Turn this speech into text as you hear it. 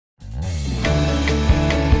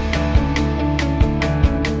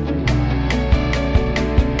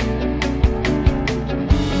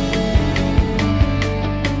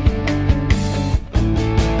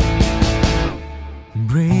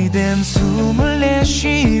숨을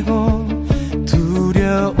내쉬고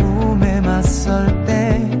두려움에 맞설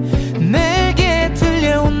때 내게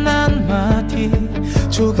들려온 한마디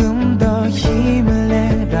조금 더 힘을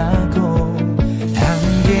내라고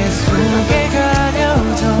안개 속에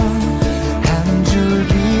가려져 한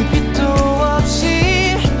줄기 빛도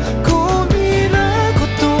없이 고민하고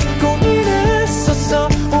또 고민했었어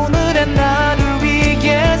오늘의 나를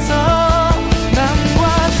위해서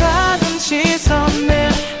남과 다른 시선에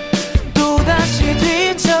또다시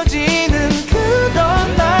뒤처지는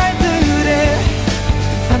그런 날들에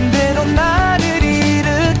반대로 나를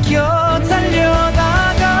일으켜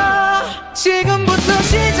달려나가 지금부터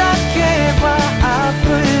시작해봐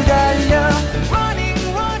앞을 달려 Running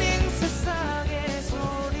running 세상에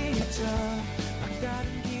소리쳐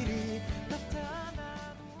막다른 길이 나타나고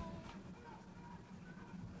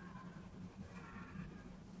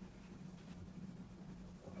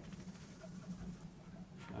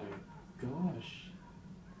Gosh,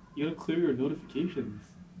 you gotta clear your notifications.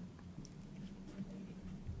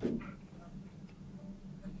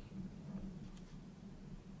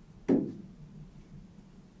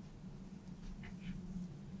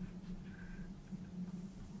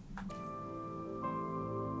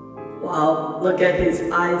 Wow, look at his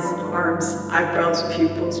eyes, arms, eyebrows,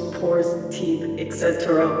 pupils, pores, teeth,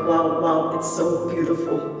 etc. Wow, wow, it's so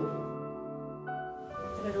beautiful.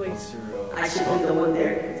 I should be the one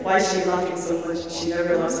there. Why is she laughing so much? She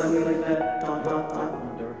never laughs at me like that. Dot, dot,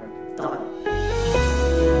 dot.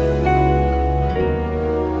 Dot.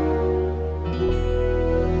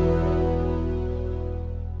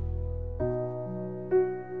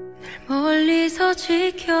 멀리서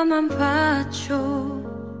지켜만 봤죠.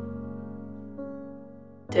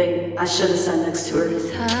 Dang, I should have sat next to her.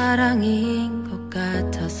 사랑인 것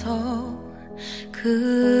같아서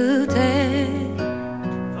그대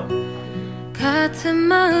같은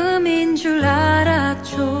마음인 줄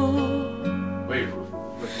알았죠. Wait,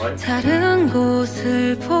 what? 다른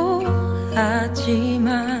곳을 보았지만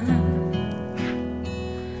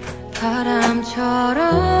바람처럼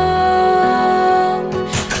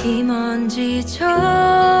이 먼지처럼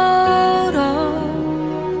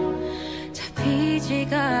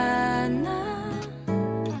잡히지가 않아.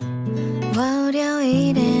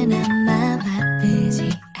 월요일엔 아마 바쁘지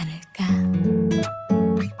않을까.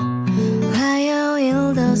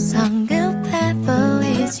 화요일도 성급해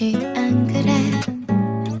보이지 않 그래.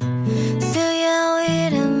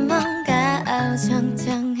 수요일은 뭔가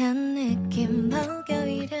어정쩡한 느낌.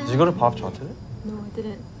 목요일은 Did you go to Pop Shop today? No, I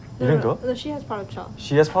didn't. You didn't go? No, she has Pop Shop.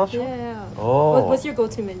 She has Pop Shop? Yeah. Oh. What's your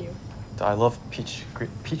go-to menu? I love peach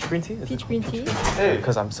green tea. Is Peach it green called tea? Hey,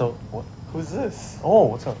 because I'm so what? Who's this? Oh,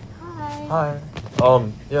 what's up? Hi.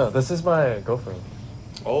 Hi. Yeah, this is my girlfriend.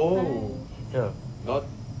 Oh, Yeah. not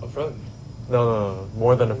a friend. No,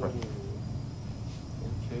 more than a friend.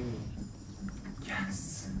 Okay.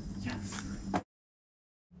 Yes.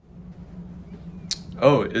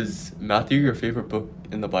 Oh, is Matthew your favorite book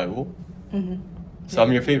in the Bible? Mm-hmm. So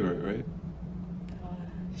I'm your favorite, right?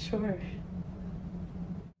 Sure.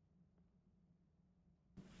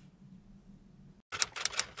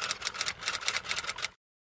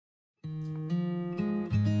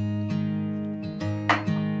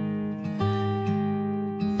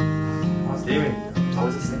 I was gaming. How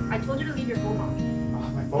was this thing? I told you to leave your phone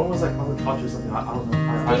on. My phone was like on the couch or something. I don't know.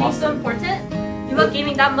 I Gaming lost so it. important? You love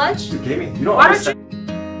gaming that much? Dude, gaming. You don't Why don't you understand.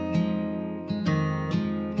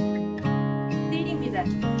 leading me then?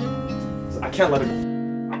 I can't let it go.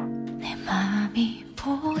 내 맘이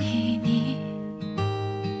보이니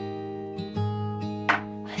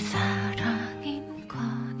왜 사랑인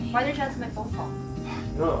거니. Why didn't you answer my phone call?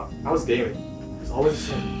 No, I was gaming. It's always the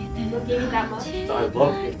same. You love gaming that much? I love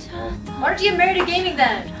gaming. Why don't you get married to gaming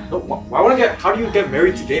then? No, why would I get? How do you get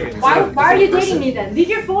married to gaming? Why are you dating me then? Leave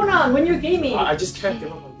your phone on when you're gaming. I just can't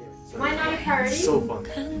give up on gaming. Am I not a priority? It's so fun.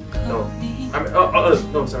 No,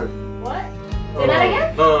 no, sorry. What? Say that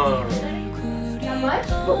again? No. That much?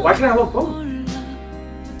 But why can't I love both?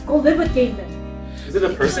 Go live with game then. Is it a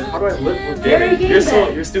person? How do I live with You're a gaming? game You're man.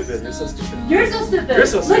 stupid. You're so stupid. You're so stupid. You're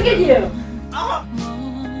so Look at stupid. you.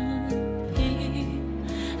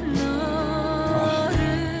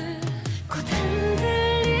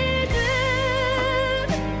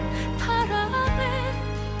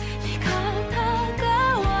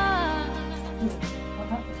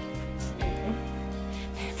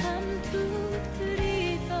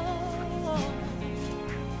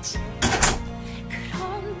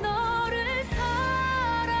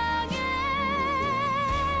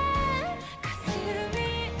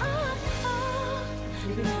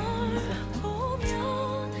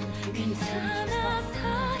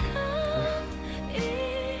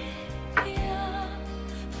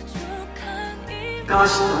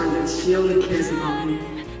 Gosh darn it, she only cares about me.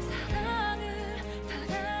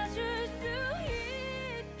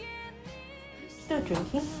 Still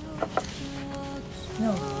drinking?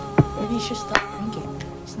 No. Maybe you should stop drinking.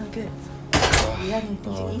 It's not good. You have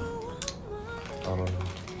anything to eat? I don't know.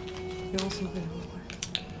 You're also good.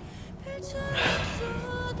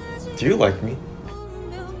 Do you like me?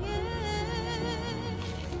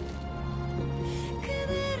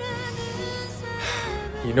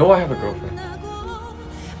 You know I have a girlfriend.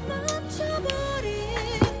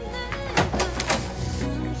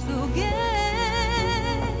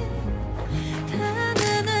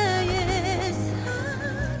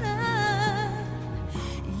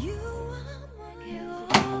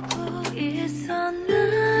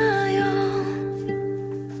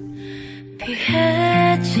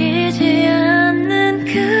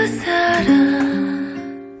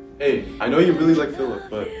 Hey, I know you really like Philip,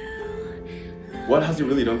 but what has he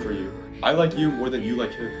really done for you? I like you more than you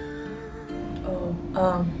like him. Oh,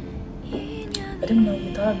 I didn't know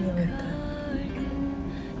you thought of me like that.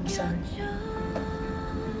 I'm sorry.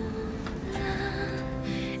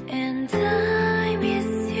 And I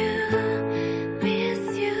miss you,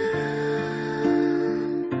 miss you.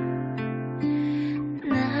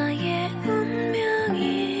 나의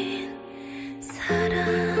운명인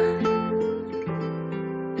사람.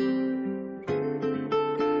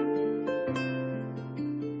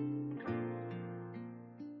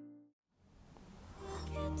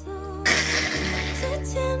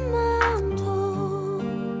 지친 마음도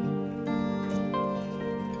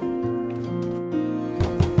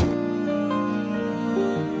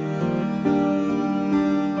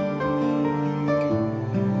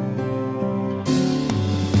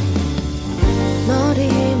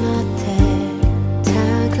머리맡에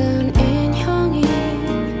작은 인형이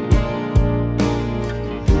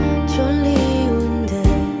졸리운 듯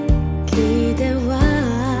기대와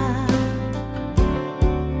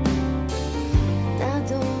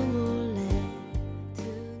나도 몰래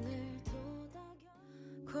등을 도닥여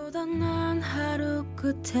고단한 하루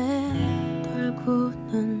끝에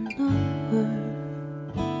돌고는 눈물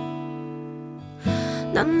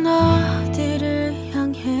난 어디를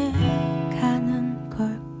향해 가는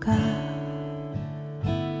걸까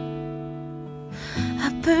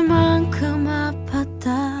아플 만큼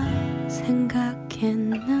아팠다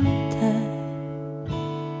생각했는데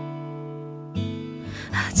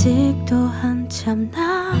아직도 한참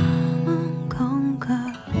남은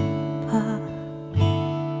건가 봐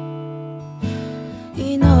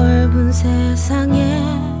이 넓은 세상에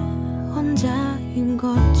혼자인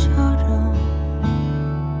것처럼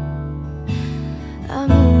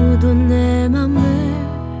아무도 내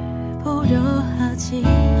맘을 보려 하지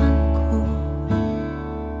않고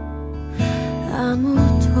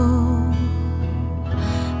아무도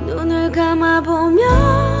눈을 감아보면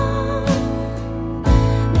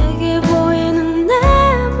내게 보이는 내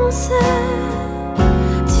모습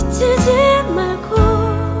지치지 말고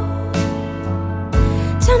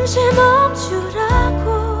잠시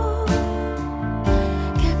멈추라고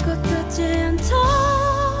깨끗하지 않던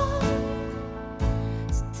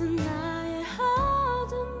짙은 나의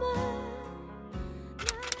어둠을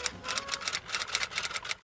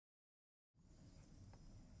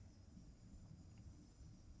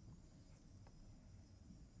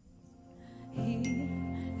He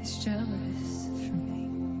is jealous for me.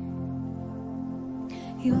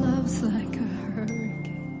 He loves like a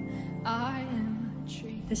hurricane. I am a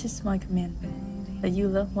tree. This is my commandment, that you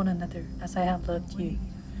love one another as I have loved you.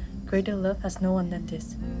 Greater love has no one than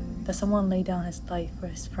this, that someone lay down his life for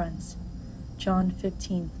his friends. John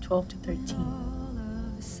 15:12-13. All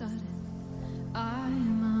of a sudden, I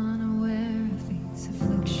am unaware of these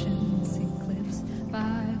afflictions eclipsed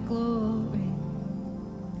by glory.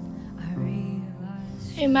 I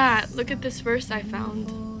realize. Hey Matt, look at this verse I found.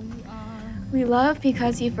 We love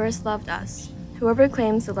because he first loved us. Whoever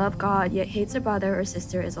claims to love God yet hates a brother or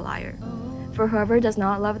sister is a liar. For whoever does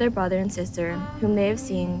not love their brother and sister, whom they have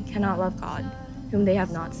seen, cannot love God, whom they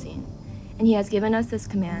have not seen. And he has given us this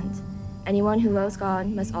command: anyone who loves God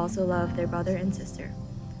must also love their brother and sister.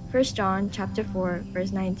 1 John chapter 4,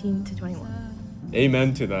 verse 19-21.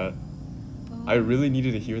 Amen to that. I really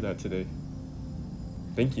needed to hear that today.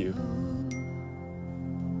 Thank you.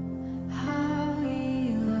 How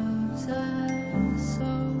he loves us so.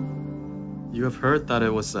 You have heard that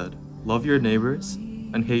it was said, love your neighbors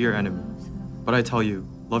and hate your enemies. But I tell you,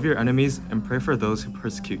 love your enemies and pray for those who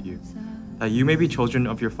persecute you, that you may be children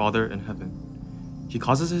of your Father in heaven. He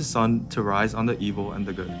causes his sun to rise on the evil and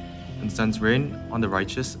the good, and sends rain on the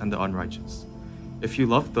righteous and the unrighteous. If you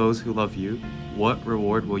love those who love you, what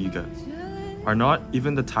reward will you get? Are not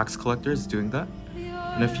even the tax collectors doing that?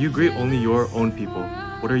 And if you greet only your own people,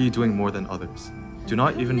 what are you doing more than others? Do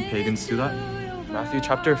not even pagans do that? Matthew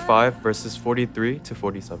chapter 5, verses 43 to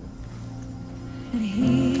 47. And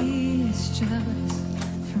he is jealous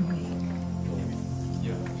for me.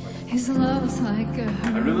 His love's like a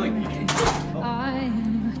hurricane. I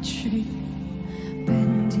am a tree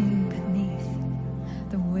bending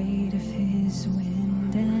beneath the weight of his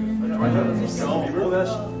wind and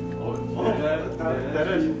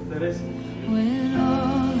when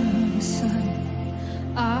all of a sudden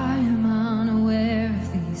I am unaware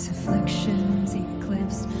of these afflictions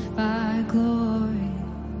eclipsed by glory,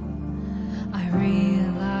 I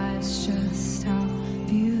realize just how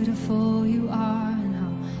beautiful you are and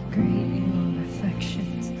how great your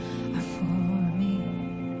affections are for me.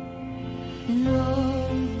 And